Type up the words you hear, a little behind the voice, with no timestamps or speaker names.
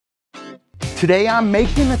Today I'm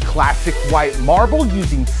making a classic white marble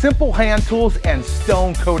using simple hand tools and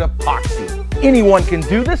Stone Coat Epoxy. Anyone can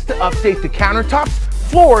do this to update the countertops,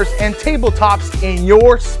 floors, and tabletops in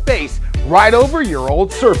your space, right over your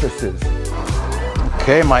old surfaces.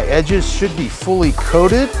 Okay, my edges should be fully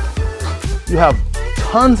coated. You have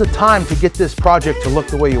tons of time to get this project to look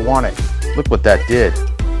the way you want it. Look what that did.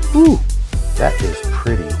 Ooh, that is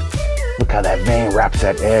pretty. Look how that vein wraps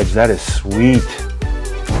that edge. That is sweet.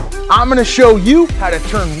 I'm gonna show you how to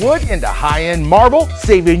turn wood into high-end marble,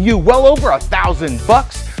 saving you well over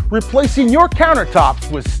 $1,000, replacing your countertops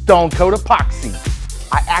with Stone Coat Epoxy.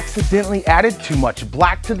 I accidentally added too much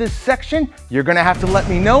black to this section. You're gonna have to let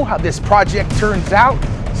me know how this project turns out.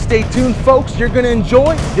 Stay tuned, folks. You're gonna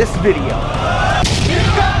enjoy this video. You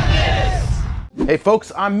got this! Hey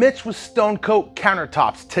folks, I'm Mitch with Stone Coat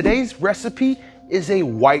Countertops. Today's recipe is a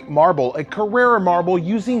white marble, a Carrera marble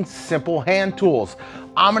using simple hand tools.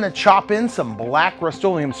 I'm gonna chop in some black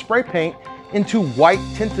Rust-Oleum spray paint into white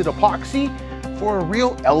tinted epoxy for a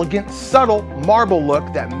real elegant, subtle marble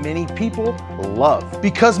look that many people love.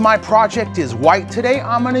 Because my project is white today,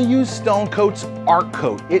 I'm gonna use Stone Coat's Art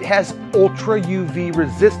Coat. It has ultra UV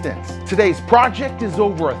resistance. Today's project is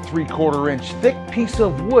over a 3/4 inch thick piece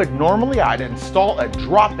of wood. Normally I'd install a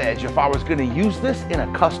drop edge if I was gonna use this in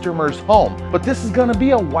a customer's home, but this is gonna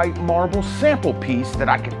be a white marble sample piece that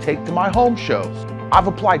I can take to my home shows. I've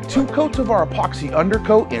applied 2 coats of our epoxy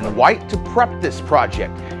undercoat in white to prep this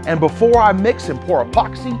project. And before I mix and pour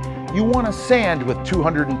epoxy, you want to sand with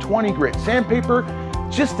 220 grit sandpaper.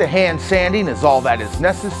 Just a hand sanding is all that is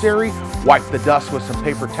necessary. Wipe the dust with some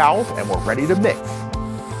paper towels and we're ready to mix.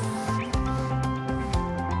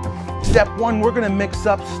 Step 1, we're going to mix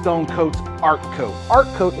up Stone Coat's Art Coat. Art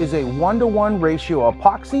Coat is a 1:1 ratio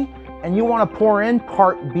epoxy, and you want to pour in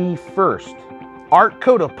part B first. Art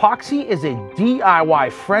Coat Epoxy is a DIY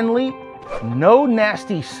friendly, no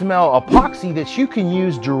nasty smell epoxy that you can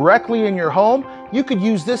use directly in your home. You could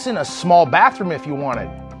use this in a small bathroom if you wanted.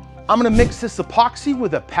 I'm gonna mix this epoxy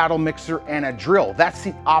with a paddle mixer and a drill. That's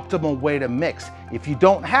the optimal way to mix. If you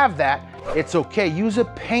don't have that, it's okay. Use a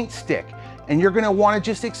paint stick, and you're gonna wanna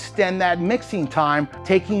just extend that mixing time,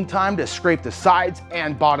 taking time to scrape the sides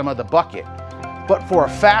and bottom of the bucket. But for a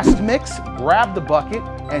fast mix, grab the bucket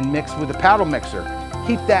and mix with the paddle mixer.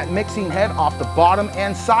 Keep that mixing head off the bottom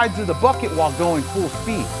and sides of the bucket while going full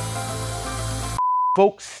speed.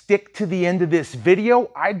 Folks, stick to the end of this video.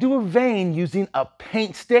 I do a vein using a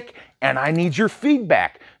paint stick, and I need your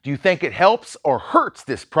feedback. Do you think it helps or hurts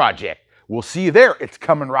this project? We'll see you there. It's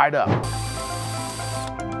coming right up.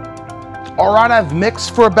 All right, I've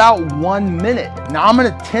mixed for about 1 minute. Now I'm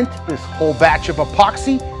gonna tint this whole batch of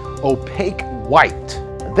epoxy opaque white.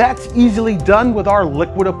 That's easily done with our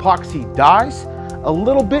liquid epoxy dyes. A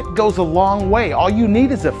little bit goes a long way. All you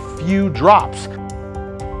need is a few drops.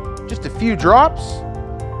 Just a few drops.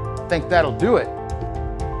 I think that'll do it.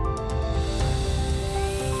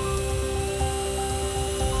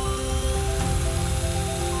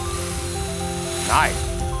 Nice.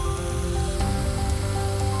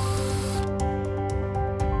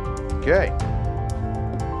 Okay.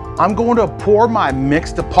 I'm going to pour my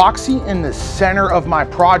mixed epoxy in the center of my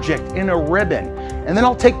project in a ribbon. And then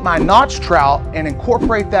I'll take my notch trowel and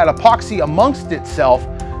incorporate that epoxy amongst itself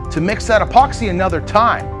to mix that epoxy another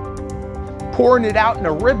time. Pouring it out in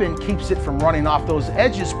a ribbon keeps it from running off those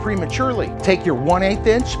edges prematurely. Take your 1/8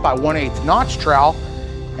 inch by 1/8 notch trowel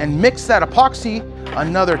and mix that epoxy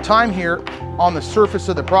another time here on the surface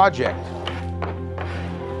of the project.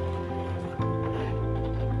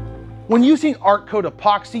 When using Art Coat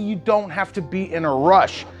Epoxy, you don't have to be in a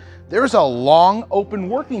rush. There's a long open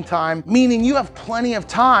working time, meaning you have plenty of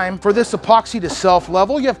time for this epoxy to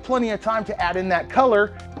self-level. You have plenty of time to add in that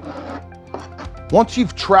color. Once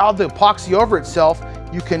you've troweled the epoxy over itself,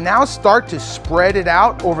 you can now start to spread it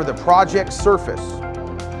out over the project surface.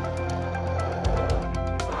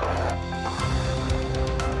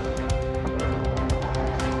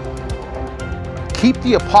 Keep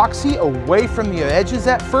the epoxy away from the edges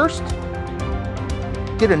at first.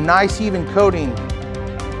 Get a nice even coating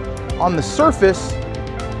on the surface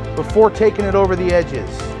before taking it over the edges.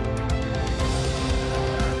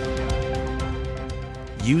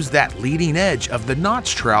 Use that leading edge of the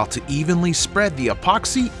notch trowel to evenly spread the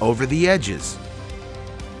epoxy over the edges.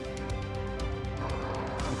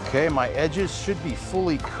 Okay, my edges should be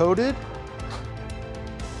fully coated.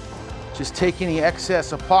 Just take any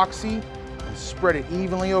excess epoxy and spread it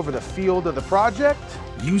evenly over the field of the project.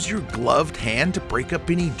 Use your gloved hand to break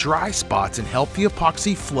up any dry spots and help the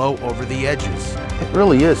epoxy flow over the edges. It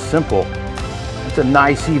really is simple. It's a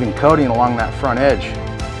nice even coating along that front edge.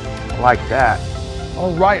 I like that.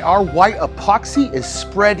 All right, our white epoxy is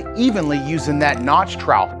spread evenly using that notch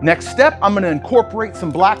trowel. Next step, I'm gonna incorporate some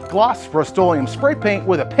black gloss Rust-Oleum spray paint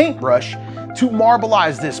with a paintbrush to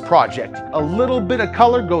marbleize this project. A little bit of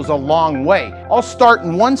color goes a long way. I'll start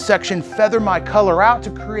in one section, feather my color out to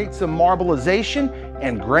create some marbleization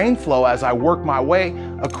and grain flow as I work my way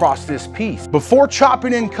across this piece. Before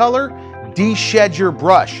chopping in color, de-shed your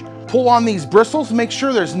brush. Pull on these bristles, make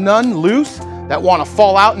sure there's none loose that want to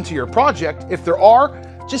fall out into your project. If there are,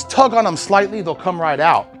 just tug on them slightly, they'll come right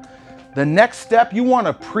out. The next step, you want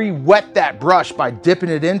to pre-wet that brush by dipping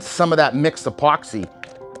it into some of that mixed epoxy.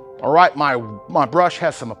 All right, my brush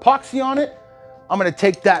has some epoxy on it. I'm going to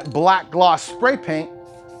take that black gloss spray paint,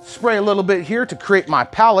 spray a little bit here to create my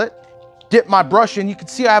palette, dip my brush in. You can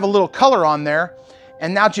see I have a little color on there,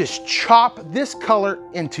 and now just chop this color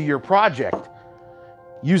into your project.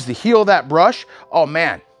 Use the heel of that brush. Oh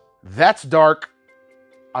man, that's dark.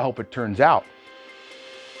 I hope it turns out.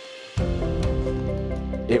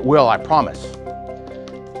 It will, I promise.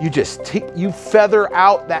 You feather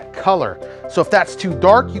out that color. So if that's too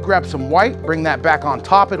dark, you grab some white, bring that back on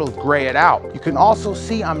top, it'll gray it out. You can also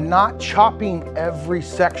see I'm not chopping every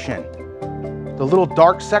section. The little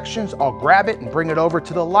dark sections, I'll grab it and bring it over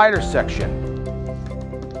to the lighter section.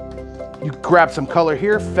 You grab some color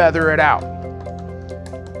here, feather it out.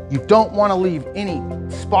 You don't want to leave any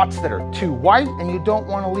spots that are too white, and you don't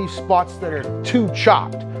want to leave spots that are too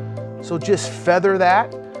chopped. So just feather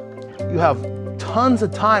that. You have tons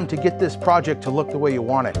of time to get this project to look the way you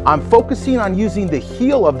want it. I'm focusing on using the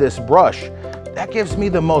heel of this brush. That gives me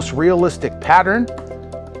the most realistic pattern.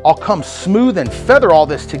 I'll come smooth and feather all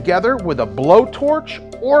this together with a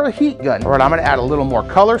blowtorch or a heat gun. All right, I'm gonna add a little more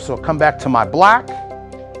color, so I'll come back to my black.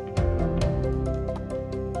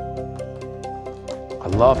 I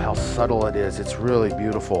love how subtle it is. It's really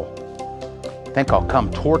beautiful. I think I'll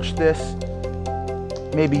come torch this,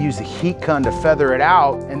 maybe use a heat gun to feather it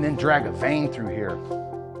out, and then drag a vein through here.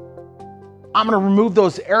 I'm gonna remove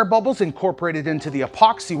those air bubbles incorporated into the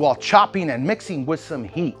epoxy while chopping and mixing with some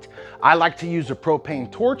heat. I like to use a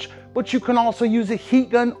propane torch, but you can also use a heat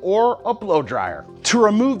gun or a blow dryer. To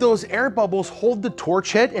remove those air bubbles, hold the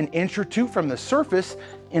torch head an inch or two from the surface.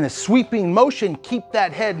 In a sweeping motion, keep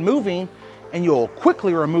that head moving, and you'll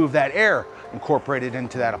quickly remove that air incorporated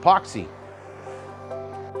into that epoxy.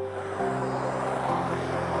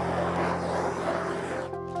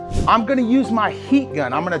 I'm gonna use my heat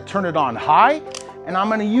gun. I'm gonna turn it on high, and I'm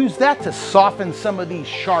gonna use that to soften some of these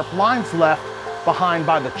sharp lines left behind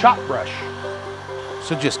by the chop brush.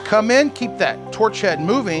 So just come in, keep that torch head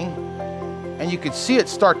moving, and you can see it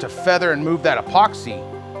start to feather and move that epoxy.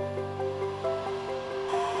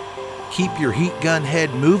 Keep your heat gun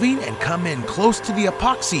head moving and come in close to the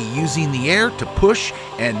epoxy using the air to push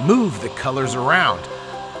and move the colors around.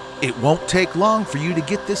 It won't take long for you to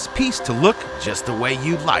get this piece to look just the way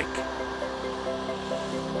you'd like.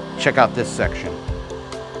 Check out this section.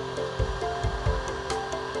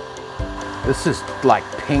 This is like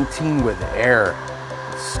painting with air.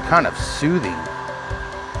 It's kind of soothing.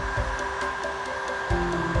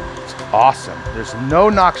 It's awesome. There's no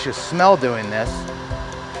noxious smell doing this.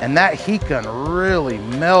 And that heat gun really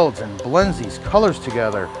melds and blends these colors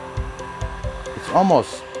together. It's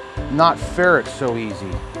almost not fair it's so easy.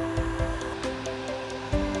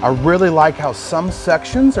 I really like how some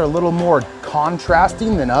sections are a little more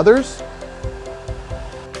contrasting than others.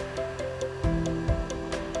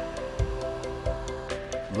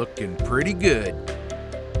 Looking pretty good.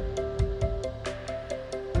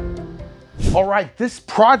 All right, this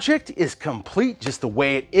project is complete just the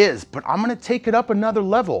way it is, but I'm gonna take it up another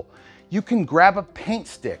level. You can grab a paint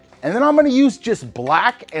stick, and then I'm gonna use just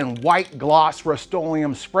black and white gloss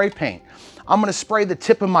Rust-Oleum spray paint. I'm gonna spray the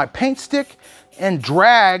tip of my paint stick and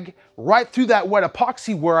drag right through that wet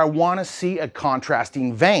epoxy where I wanna see a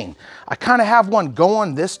contrasting vein. I kinda have one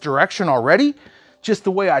going this direction already, just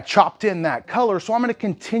the way I chopped in that color, so I'm gonna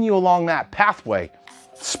continue along that pathway.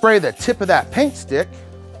 Spray the tip of that paint stick,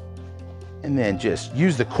 and then just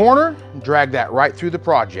use the corner and drag that right through the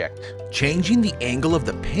project. Changing the angle of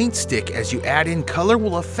the paint stick as you add in color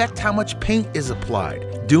will affect how much paint is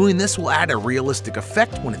applied. Doing this will add a realistic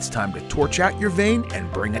effect when it's time to torch out your vein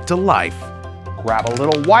and bring it to life. Grab a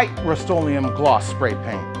little white Rust-Oleum gloss spray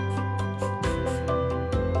paint.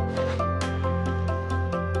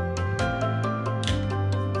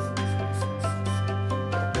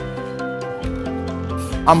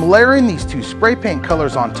 I'm layering these two spray paint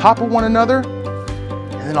colors on top of one another,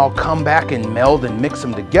 and then I'll come back and meld and mix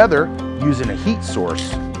them together using a heat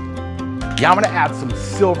source. Yeah, I'm gonna add some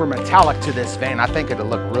silver metallic to this vein. I think it'll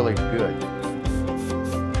look really good.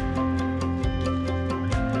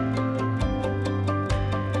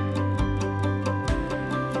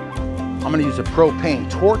 I'm gonna use a propane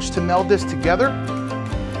torch to meld this together.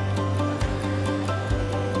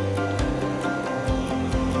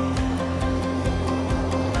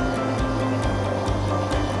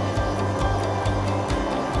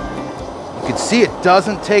 You can see it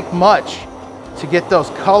doesn't take much to get those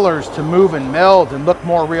colors to move and meld and look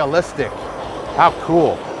more realistic. How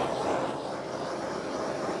cool.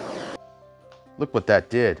 Look what that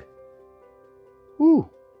did. Woo,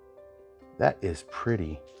 that is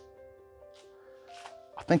pretty.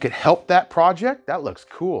 I think it helped that project. That looks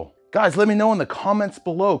cool. Guys, let me know in the comments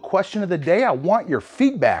below. Question of the day, I want your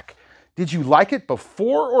feedback. Did you like it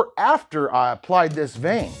before or after I applied this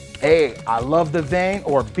vein? A, I love the vein,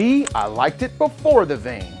 or B, I liked it before the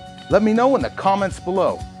vein. Let me know in the comments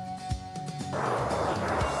below.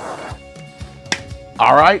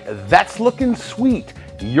 All right, that's looking sweet.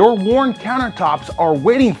 Your worn countertops are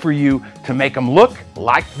waiting for you to make them look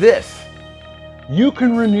like this. You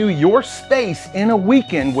can renew your space in a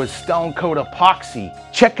weekend with Stone Coat Epoxy.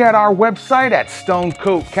 Check out our website at Stone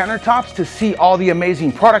Coat Countertops to see all the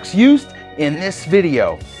amazing products used in this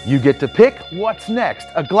video. You get to pick what's next,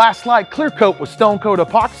 a glass-like clear coat with Stone Coat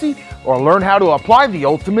Epoxy, or learn how to apply the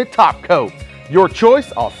ultimate top coat. Your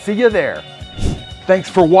choice, I'll see you there. Thanks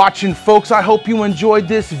for watching, folks. I hope you enjoyed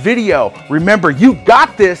this video. Remember, you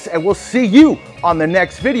got this, and we'll see you on the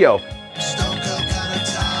next video.